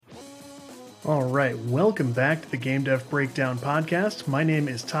All right, welcome back to the Game Dev Breakdown podcast. My name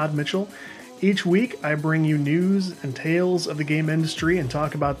is Todd Mitchell. Each week, I bring you news and tales of the game industry and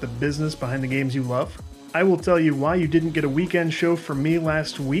talk about the business behind the games you love. I will tell you why you didn't get a weekend show from me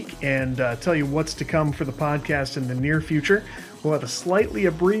last week and tell you what's to come for the podcast in the near future. We'll have a slightly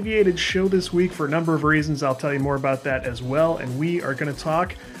abbreviated show this week for a number of reasons. I'll tell you more about that as well. And we are going to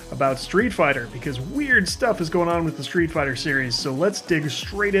talk about Street Fighter because weird stuff is going on with the Street Fighter series. So let's dig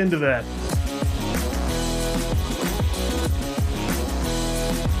straight into that.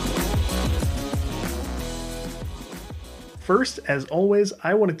 First, as always,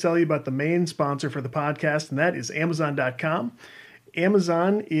 I want to tell you about the main sponsor for the podcast, and that is Amazon.com.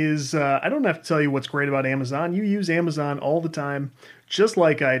 Amazon is, I don't have to tell you what's great about Amazon. You use Amazon all the time, just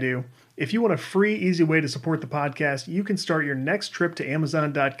like I do. If you want a free, easy way to support the podcast, you can start your next trip to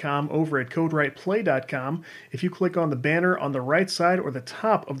Amazon.com over at CodeWritePlay.com. If you click on the banner on the right side or the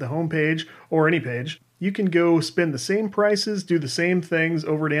top of the homepage, or any page, you can go spend the same prices, do the same things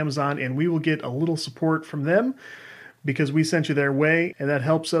over at Amazon, and we will get a little support from them, because we sent you their way, and that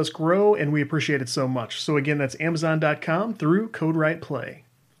helps us grow, and we appreciate it so much. So again, that's Amazon.com through CodeWritePlay.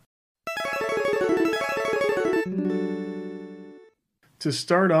 To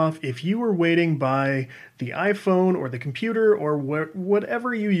start off, if you were waiting by the iPhone or the computer or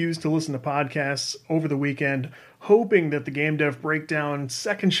whatever you use to listen to podcasts over the weekend, hoping that the Game Dev Breakdown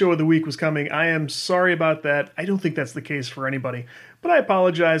second show of the week was coming, I am sorry about that. I don't think that's the case for anybody, but I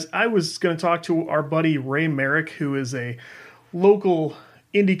apologize. I was going to talk to our buddy Ray Merrick, who is a local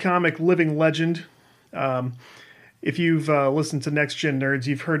indie comic living legend. If you've listened to Next Gen Nerds,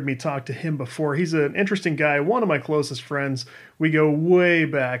 you've heard me talk to him before. He's an interesting guy, one of my closest friends. We go way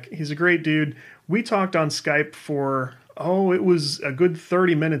back. He's a great dude. We talked on Skype for, it was a good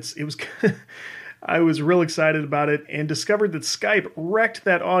 30 minutes. It was, I was real excited about it and discovered that Skype wrecked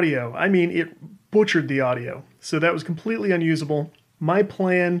that audio. I mean, it butchered the audio. So that was completely unusable. My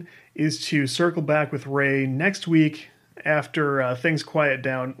plan is to circle back with Ray next week after things quiet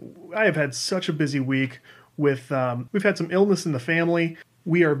down. I have had such a busy week. We've had some illness in the family.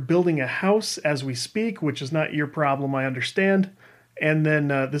 We are building a house as we speak, which is not your problem, I understand. And then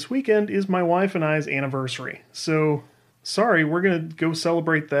this weekend is my wife and I's anniversary. So, sorry, we're going to go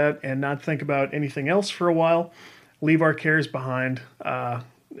celebrate that and not think about anything else for a while. Leave our cares behind,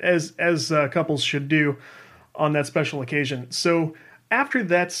 as couples should do on that special occasion. So, after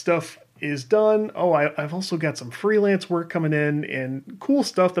that stuff is done, I've also got some freelance work coming in and cool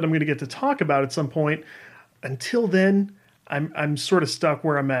stuff that I'm going to get to talk about at some point. Until then, I'm sort of stuck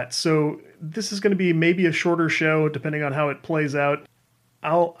where I'm at. So this is going to be maybe a shorter show, depending on how it plays out.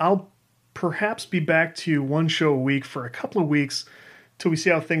 I'll perhaps be back to one show a week for a couple of weeks till we see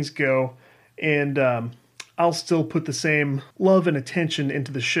how things go. And I'll still put the same love and attention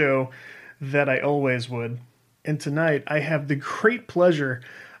into the show that I always would. And tonight, I have the great pleasure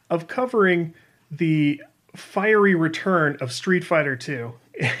of covering the fiery return of Street Fighter 2.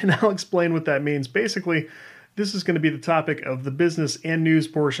 And I'll explain what that means. Basically, this is going to be the topic of the business and news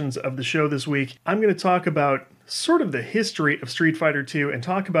portions of the show this week. I'm going to talk about sort of the history of Street Fighter 2 and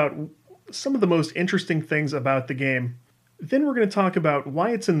talk about some of the most interesting things about the game. Then we're going to talk about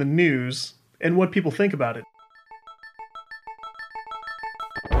why it's in the news and what people think about it.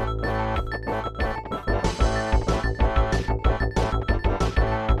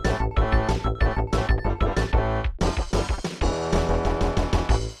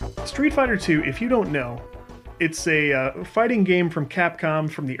 Street Fighter 2, if you don't know, it's a fighting game from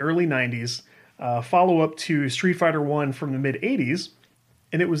Capcom from the early 90s, follow-up to Street Fighter 1 from the mid-80s,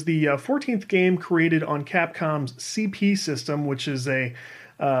 and it was the 14th game created on Capcom's CP system, which is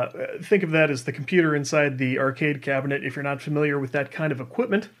think of that as the computer inside the arcade cabinet if you're not familiar with that kind of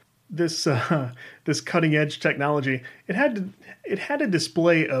equipment. This cutting-edge technology, it had a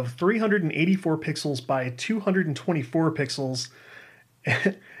display of 384 pixels by 224 pixels,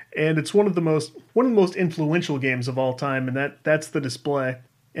 and it's one of the most influential games of all time, and that's the display.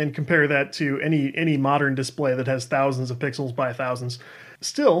 And compare that to any modern display that has thousands of pixels by thousands.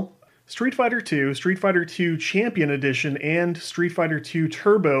 Still, Street Fighter 2, Street Fighter 2 Champion Edition, and Street Fighter 2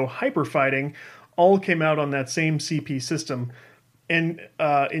 Turbo Hyper Fighting all came out on that same CP system. And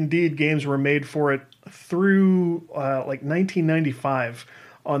indeed, games were made for it through like 1995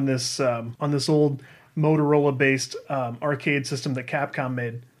 on this old Motorola-based arcade system that Capcom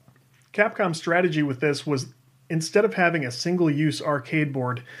made. Capcom's strategy with this was, instead of having a single-use arcade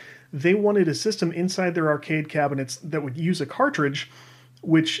board, they wanted a system inside their arcade cabinets that would use a cartridge,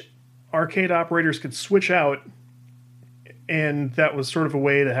 which arcade operators could switch out, and that was sort of a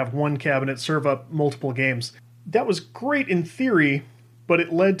way to have one cabinet serve up multiple games. That was great in theory, but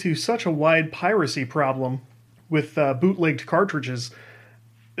it led to such a wide piracy problem with bootlegged cartridges.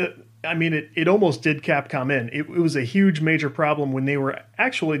 I mean, it almost did Capcom in. It was a huge major problem when they were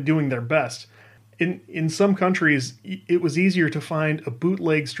actually doing their best. In some countries, it was easier to find a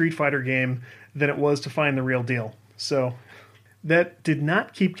bootleg Street Fighter game than it was to find the real deal. So that did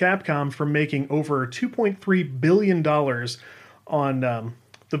not keep Capcom from making over $2.3 billion on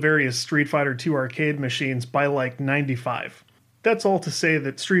the various Street Fighter II arcade machines by like 95. That's all to say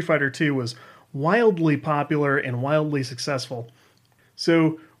that Street Fighter II was wildly popular and wildly successful.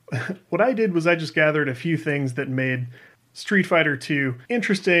 So what I did was I just gathered a few things that made Street Fighter II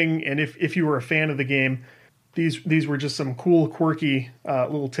interesting, and if you were a fan of the game, these were just some cool, quirky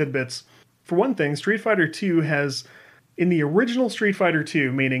little tidbits. For one thing, Street Fighter II has, in the original Street Fighter II,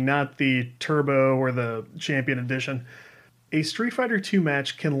 meaning not the Turbo or the Champion Edition, a Street Fighter II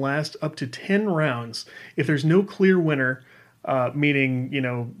match can last up to 10 rounds if there's no clear winner, meaning,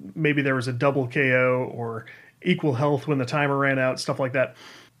 maybe there was a double KO or equal health when the timer ran out, stuff like that.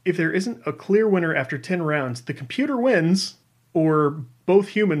 If there isn't a clear winner after 10 rounds, the computer wins, or both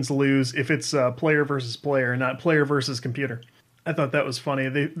humans lose if it's player versus player, not player versus computer. I thought that was funny.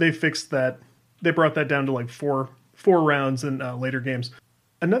 They fixed that. They brought that down to like four rounds in later games.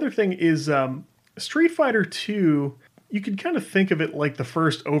 Another thing is Street Fighter II, you could kind of think of it like the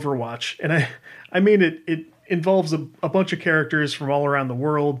first Overwatch. And I mean, it involves a bunch of characters from all around the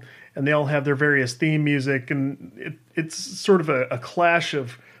world, and they all have their various theme music, and it's sort of a clash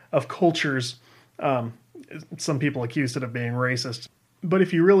of cultures. Some people accused it of being racist. But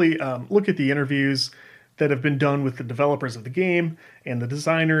if you really look at the interviews that have been done with the developers of the game and the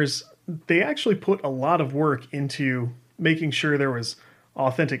designers, they actually put a lot of work into making sure there was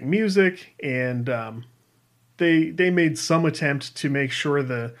authentic music, and they made some attempt to make sure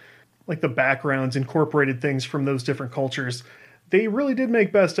the backgrounds incorporated things from those different cultures. They really did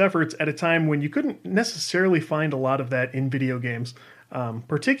make best efforts at a time when you couldn't necessarily find a lot of that in video games,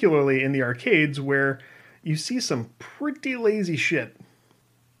 particularly in the arcades where you see some pretty lazy shit.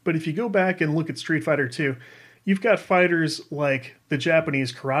 But if you go back and look at Street Fighter II, you've got fighters like the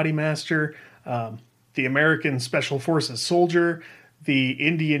Japanese Karate Master, the American Special Forces Soldier, the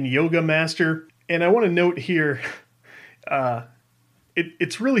Indian Yoga Master. And I want to note here,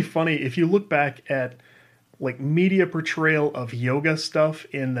 it's really funny if you look back at like media portrayal of yoga stuff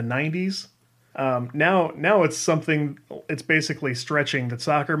in the 90s. Now it's something, it's basically stretching that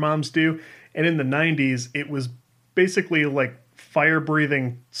soccer moms do. And in the 90s, it was basically like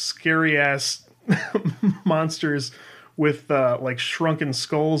fire-breathing, scary-ass monsters with like shrunken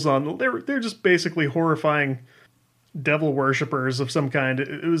skulls on. They're just basically horrifying devil worshippers of some kind.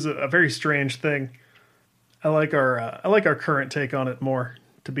 It was a very strange thing. I like our current take on it more,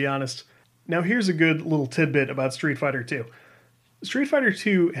 to be honest. Now here's a good little tidbit about Street Fighter II. Street Fighter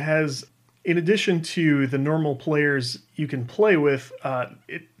II has, in addition to the normal players you can play with,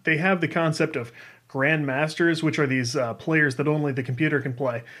 they have the concept of Grandmasters, which are these players that only the computer can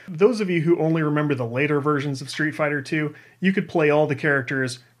play. Those of you who only remember the later versions of Street Fighter II, you could play all the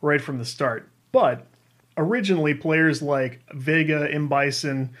characters right from the start. But originally, players like Vega, M.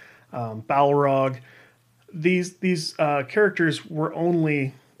 Bison, Balrog, these characters were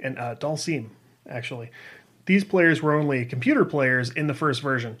only, and Dhalsim, actually, these players were only computer players in the first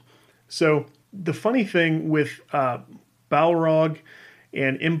version. So the funny thing with Balrog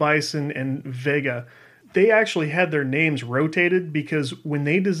and M. Bison and Vega, they actually had their names rotated because when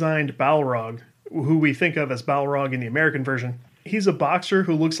they designed Balrog, who we think of as Balrog in the American version, he's a boxer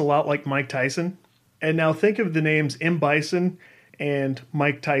who looks a lot like Mike Tyson. And now think of the names M. Bison and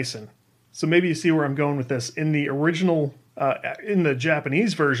Mike Tyson. So maybe you see where I'm going with this. In the original, in the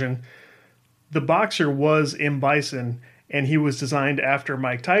Japanese version, the boxer was M. Bison, and he was designed after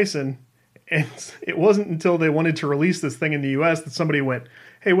Mike Tyson. And it wasn't until they wanted to release this thing in the US that somebody went,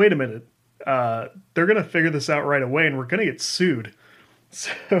 hey, wait a minute. They're going to figure this out right away, and we're going to get sued.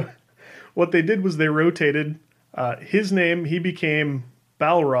 So what they did was they rotated his name. He became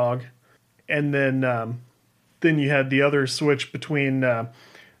Balrog. And then you had the other switch between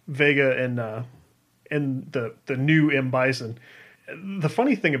Vega and the new M. Bison. The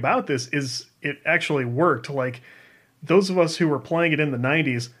funny thing about this is it actually worked. Like, those of us who were playing it in the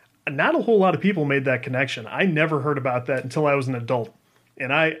 90s, not a whole lot of people made that connection. I never heard about that until I was an adult.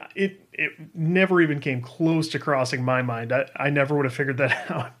 And it never even came close to crossing my mind. I never would have figured that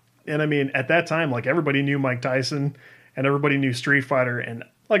out. And I mean, at that time, like, everybody knew Mike Tyson and everybody knew Street Fighter. And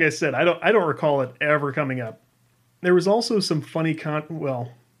like I said, I don't recall it ever coming up. There was also some funny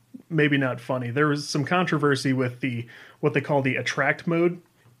well, maybe not funny. There was some controversy with what they call the attract mode.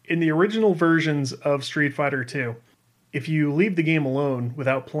 In the original versions of Street Fighter II, if you leave the game alone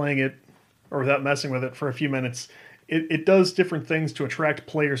without playing it or without messing with it for a few minutes, it does different things to attract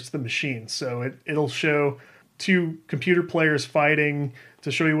players to the machine. So it'll show two computer players fighting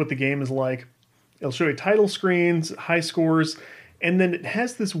to show you what the game is like. It'll show you title screens, high scores, and then it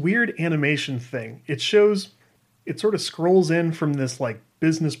has this weird animation thing. It sort of scrolls in from this like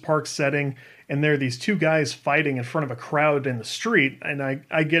business park setting, and there are these two guys fighting in front of a crowd in the street. And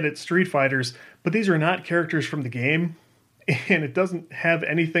I get it, Street Fighters, but these are not characters from the game, and it doesn't have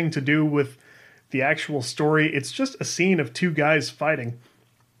anything to do with the actual story. It's just a scene of two guys fighting.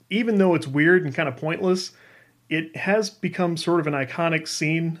 Even though it's weird and kind of pointless, it has become sort of an iconic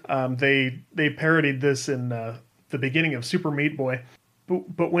scene. They parodied this in the beginning of Super Meat Boy.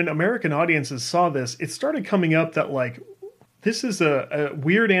 But when American audiences saw this, it started coming up that, like, this is a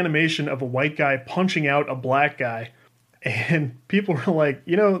weird animation of a white guy punching out a black guy. And people were like,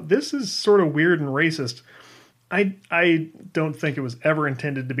 this is sort of weird and racist. I don't think it was ever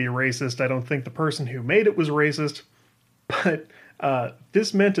intended to be racist. I don't think the person who made it was racist. But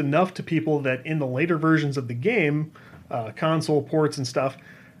this meant enough to people that in the later versions of the game, console ports and stuff,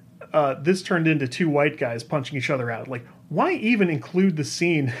 this turned into two white guys punching each other out. Like, why even include the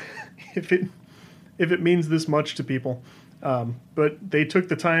scene if it means this much to people? But they took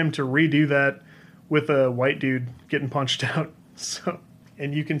the time to redo that with a white dude getting punched out. So,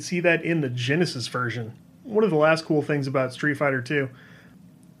 and you can see that in the Genesis version. One of the last cool things about Street Fighter 2,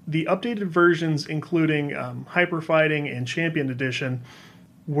 the updated versions, including Hyper Fighting and Champion Edition,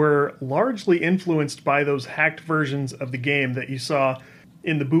 were largely influenced by those hacked versions of the game that you saw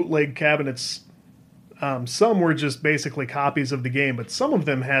in the bootleg cabinets. Some were just basically copies of the game, but some of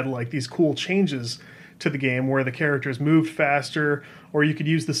them had like these cool changes to the game where the characters moved faster, or you could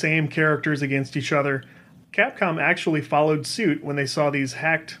use the same characters against each other. Capcom actually followed suit when they saw these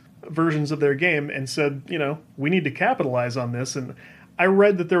hacked versions of their game and said, we need to capitalize on this. And I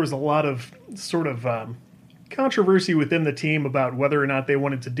read that there was a lot of sort of controversy within the team about whether or not they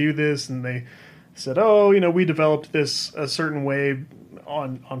wanted to do this, and they said, we developed this a certain way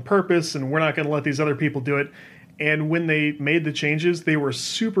on purpose, and we're not going to let these other people do it. And when they made the changes, they were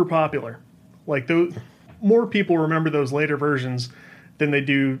super popular. Like, more people remember those later versions than they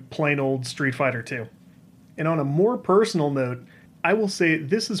do plain old Street Fighter 2. And on a more personal note, I will say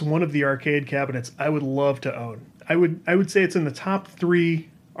this is one of the arcade cabinets I would love to own. I would say it's in the top 3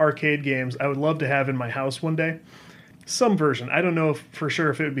 arcade games I would love to have in my house one day. Some version. I don't know for sure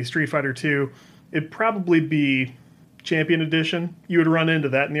if it would be Street Fighter 2. It'd probably be Champion Edition. You would run into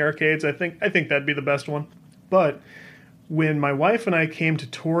that in the arcades. I think that'd be the best one. But when my wife and I came to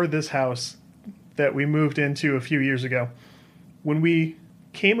tour this house that we moved into a few years ago, when we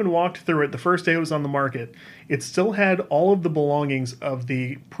came and walked through it the first day it was on the market, it still had all of the belongings of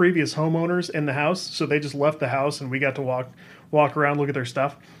the previous homeowners in the house. So they just left the house and we got to walk around, look at their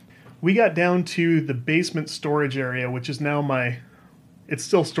stuff. We got down to the basement storage area, which is now it's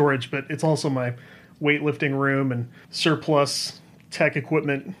still storage, but it's also my weightlifting room and surplus tech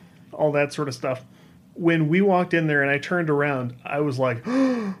equipment, all that sort of stuff. When we walked in there and I turned around, I was like,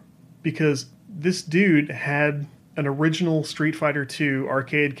 because this dude had an original Street Fighter 2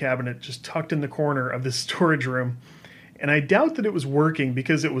 arcade cabinet just tucked in the corner of this storage room. And I doubt that it was working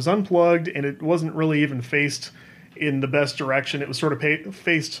because it was unplugged and it wasn't really even faced in the best direction. It was sort of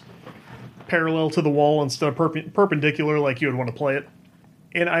faced parallel to the wall instead of perpendicular like you would want to play it.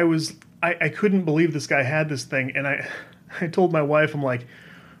 And I couldn't believe this guy had this thing. And I told my wife, I'm like,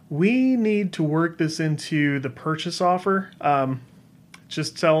 we need to work this into the purchase offer.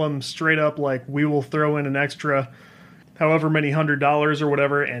 Just tell him straight up, like, we will throw in an extra however many $100 or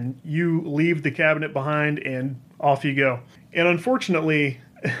whatever, and you leave the cabinet behind and off you go. And unfortunately,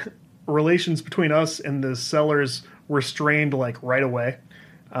 relations between us and the sellers were strained like right away.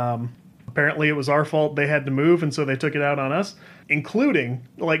 Apparently it was our fault they had to move, and so they took it out on us, including,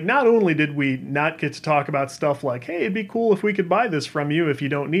 like, not only did we not get to talk about stuff like, hey, it'd be cool if we could buy this from you if you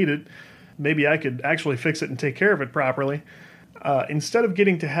don't need it. Maybe I could actually fix it and take care of it properly. Instead of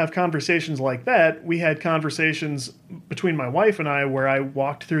getting to have conversations like that, we had conversations between my wife and I where I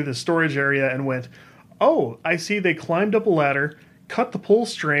walked through the storage area and went, oh, I see they climbed up a ladder, cut the pull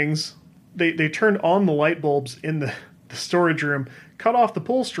strings, they turned on the light bulbs in the storage room, cut off the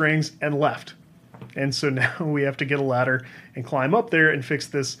pull strings, and left. And so now we have to get a ladder and climb up there and fix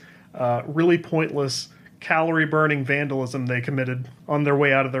this really pointless, calorie-burning vandalism they committed on their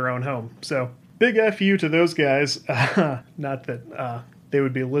way out of their own home. So big F you to those guys. Not that they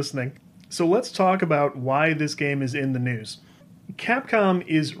would be listening. So let's talk about why this game is in the news. Capcom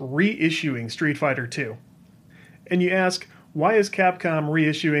is reissuing Street Fighter 2. And you ask, why is Capcom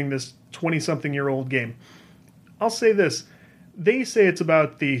reissuing this 20-something-year-old game? I'll say this. They say it's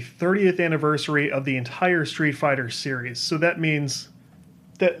about the 30th anniversary of the entire Street Fighter series. So that means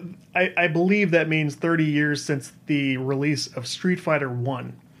that I believe that means 30 years since the release of Street Fighter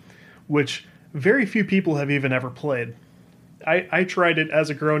 1, which very few people have even ever played. I tried it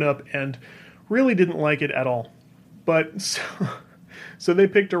as a grown-up and really didn't like it at all. But so they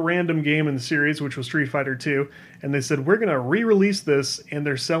picked a random game in the series, which was Street Fighter 2, and they said, we're going to re-release this, and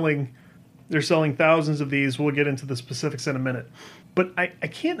they're selling thousands of these. We'll get into the specifics in a minute. But I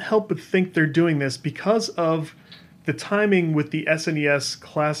can't help but think they're doing this because of the timing with the SNES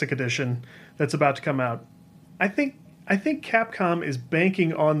Classic Edition that's about to come out. I think Capcom is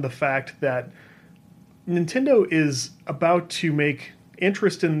banking on the fact that Nintendo is about to make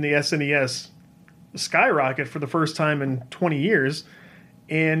interest in the SNES skyrocket for the first time in 20 years,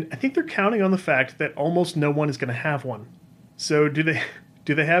 and I think they're counting on the fact that almost no one is going to have one. So do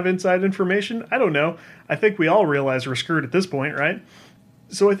they have inside information? I don't know. I think we all realize we're screwed at this point, right?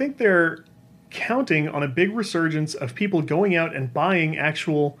 So I think they're counting on a big resurgence of people going out and buying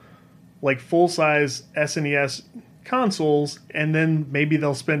actual, like, full-size SNES consoles, and then maybe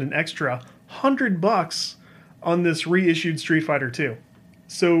they'll spend an extra $100 on this reissued Street Fighter 2.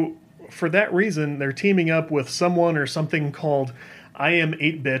 So for that reason, they're teaming up with someone or something called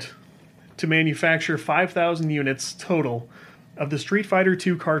iam8bit to manufacture 5,000 units total of the Street Fighter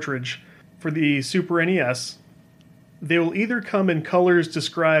 2 cartridge for the Super NES. They will either come in colors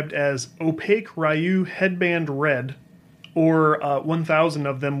described as opaque Ryu headband red, or 1,000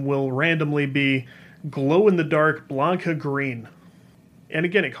 of them will randomly be glow-in-the-dark Blanca green. And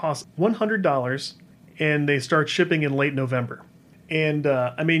again, it costs $100, and they start shipping in late November. And,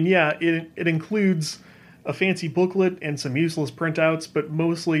 it includes a fancy booklet and some useless printouts, but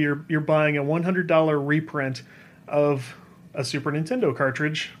mostly you're buying a $100 reprint of a Super Nintendo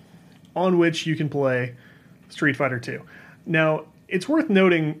cartridge on which you can play Street Fighter 2. Now, it's worth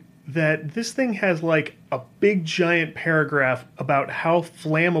noting that this thing has like a big giant paragraph about how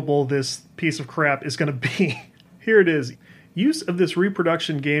flammable this piece of crap is going to be. Here it is. Use of this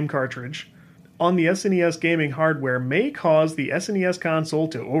reproduction game cartridge on the SNES gaming hardware may cause the SNES console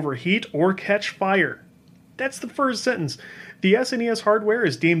to overheat or catch fire. That's the first sentence. The SNES hardware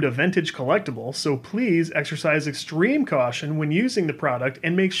is deemed a vintage collectible, so please exercise extreme caution when using the product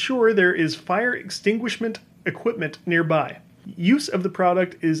and make sure there is fire extinguishment equipment nearby. Use of the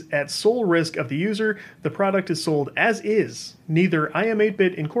product is at sole risk of the user. The product is sold as is. Neither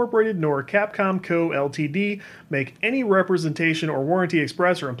iam8bit Incorporated nor Capcom Co. Ltd. make any representation or warranty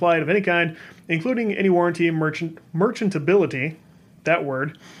express or implied of any kind, including any warranty merchantability, that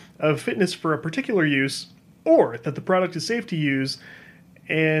word, of fitness for a particular use, or that the product is safe to use,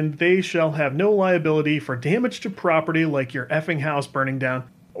 and they shall have no liability for damage to property like your effing house burning down,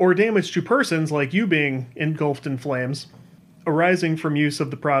 or damage to persons like you being engulfed in flames, arising from use of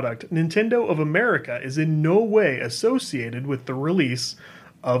the product. Nintendo of America is in no way associated with the release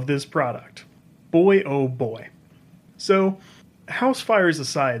of this product. Boy, oh boy. So, house fires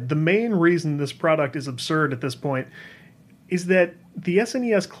aside, the main reason this product is absurd at this point is that the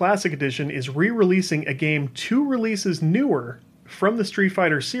SNES Classic Edition is re-releasing a game 2 releases newer from the Street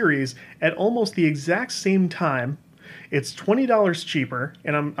Fighter series at almost the exact same time. It's $20 cheaper,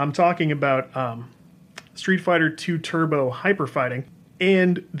 and I'm talking about Street Fighter 2 Turbo Hyper Fighting,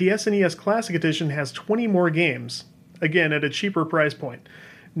 and the SNES Classic Edition has 20 more games, again at a cheaper price point.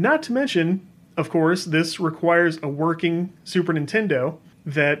 Not to mention, of course, this requires a working Super Nintendo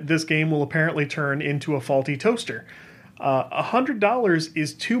that this game will apparently turn into a faulty toaster. $100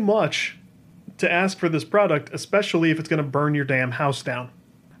 is too much to ask for this product, especially if it's going to burn your damn house down.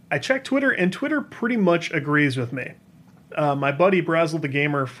 I checked Twitter, and Twitter pretty much agrees with me. My buddy Brazel the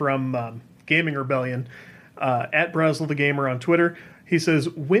Gamer from Gaming Rebellion, at Brazel the Gamer on Twitter, he says,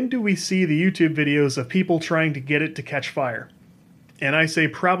 when do we see the YouTube videos of people trying to get it to catch fire? And I say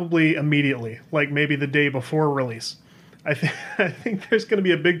probably immediately, like maybe the day before release. I think there's going to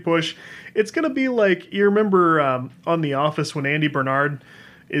be a big push. It's going to be like, you remember on The Office when Andy Bernard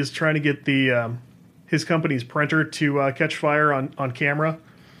is trying to get his company's printer to catch fire on camera,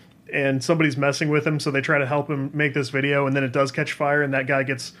 and somebody's messing with him, so they try to help him make this video, and then it does catch fire, and that guy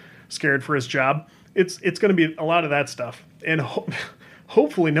gets scared for his job. It's going to be a lot of that stuff, and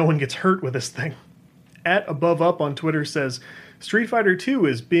hopefully no one gets hurt with this thing. At Above Up on Twitter says, Street Fighter 2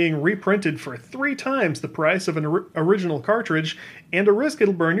 is being reprinted for 3 times the price of an original cartridge, and a risk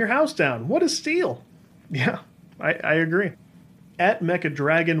it'll burn your house down. What a steal! Yeah, I agree. At Mecha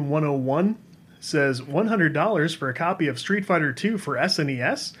Dragon 101 says, $100 for a copy of Street Fighter 2 for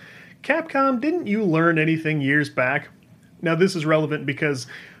SNES? Capcom, didn't you learn anything years back? Now this is relevant because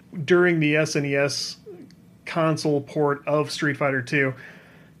during the SNES console port of Street Fighter 2,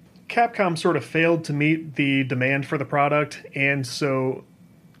 Capcom sort of failed to meet the demand for the product, and so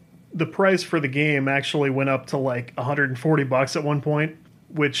the price for the game actually went up to like $140 at one point,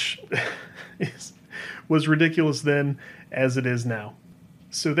 which was ridiculous then as it is now.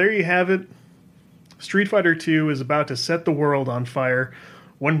 So there you have it. Street Fighter 2 is about to set the world on fire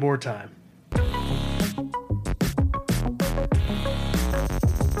one more time.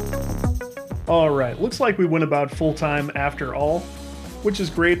 Alright, looks like we went about full time after all, which is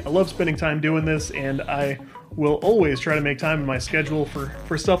great. I love spending time doing this, and I will always try to make time in my schedule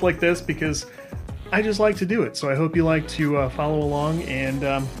for stuff like this because I just like to do it. So I hope you like to follow along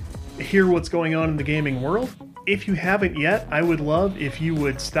and hear what's going on in the gaming world. If you haven't yet, I would love if you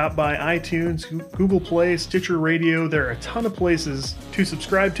would stop by iTunes, Google Play, Stitcher Radio. There are a ton of places to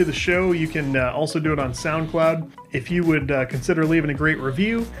subscribe to the show. You can also do it on SoundCloud. If you would consider leaving a great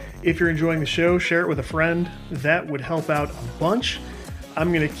review, if you're enjoying the show, share it with a friend. That would help out a bunch.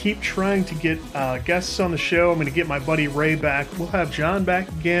 I'm going to keep trying to get guests on the show. I'm going to get my buddy Ray back. We'll have John back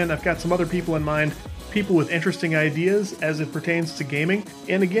again. I've got some other people in mind. People with interesting ideas as it pertains to gaming.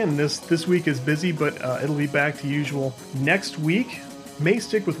 And again, this week is busy, but it'll be back to usual next week. May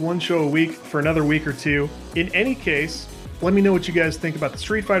stick with one show a week for another week or two. In any case, let me know what you guys think about the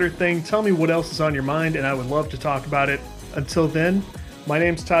Street Fighter thing. Tell me what else is on your mind, and I would love to talk about it. Until then, my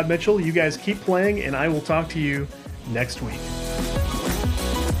name's Todd Mitchell. You guys keep playing, and I will talk to you next week.